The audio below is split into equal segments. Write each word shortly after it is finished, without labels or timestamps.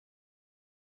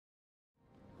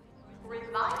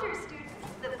Reminder, students,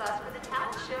 the bus for the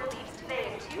talent show leaves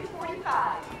today at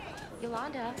 2:45.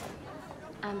 Yolanda,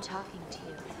 I'm talking to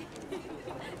you.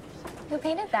 Who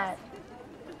painted that?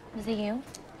 Was it you?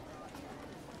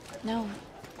 No.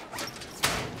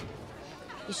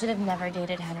 You should have never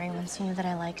dated Henry once you knew that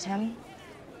I liked him.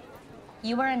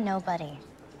 You were a nobody.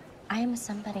 I am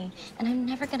somebody, and I'm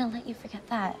never gonna let you forget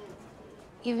that.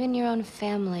 Even your own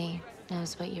family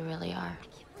knows what you really are.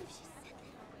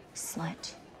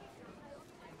 Slut.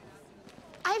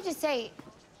 I have to say,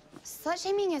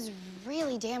 slut-shaming is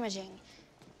really damaging.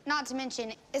 Not to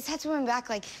mention, it sets women back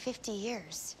like 50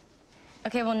 years.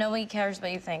 Okay, well, nobody cares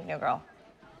what you think, new girl.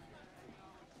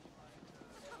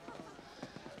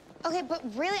 Okay, but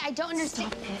really, I don't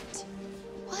understand. Stop it.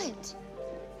 What?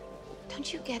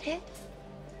 Don't you get it?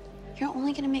 You're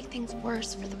only gonna make things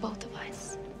worse for the both of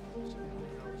us.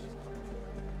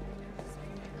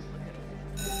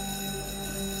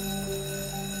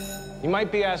 You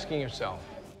might be asking yourself,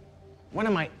 when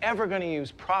am I ever going to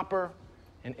use proper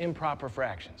and improper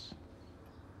fractions?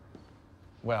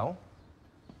 Well,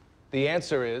 the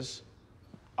answer is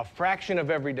a fraction of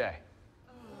every day.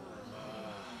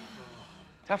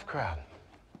 Tough crowd.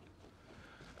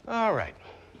 All right.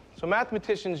 So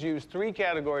mathematicians use 3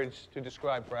 categories to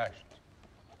describe fractions: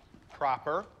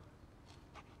 proper,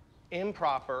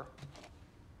 improper,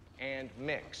 and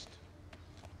mixed.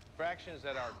 Fractions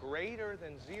that are greater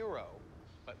than 0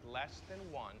 but less than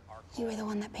 1 are called You were the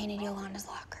one that painted Yolanda's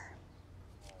locker.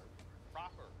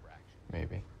 proper fractions.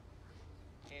 Maybe.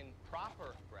 In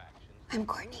proper fractions, I'm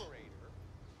Courtney. the numerator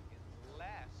is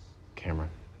less. Cameron.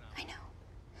 I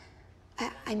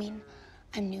know. I mean,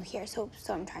 I'm new here, so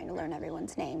I'm trying to learn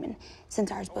everyone's name. And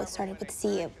since ours both started with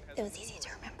C, it was easy to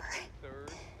remember.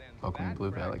 Welcome to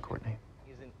Blue Valley, Courtney.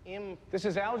 This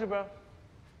is algebra,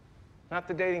 not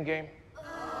the dating game.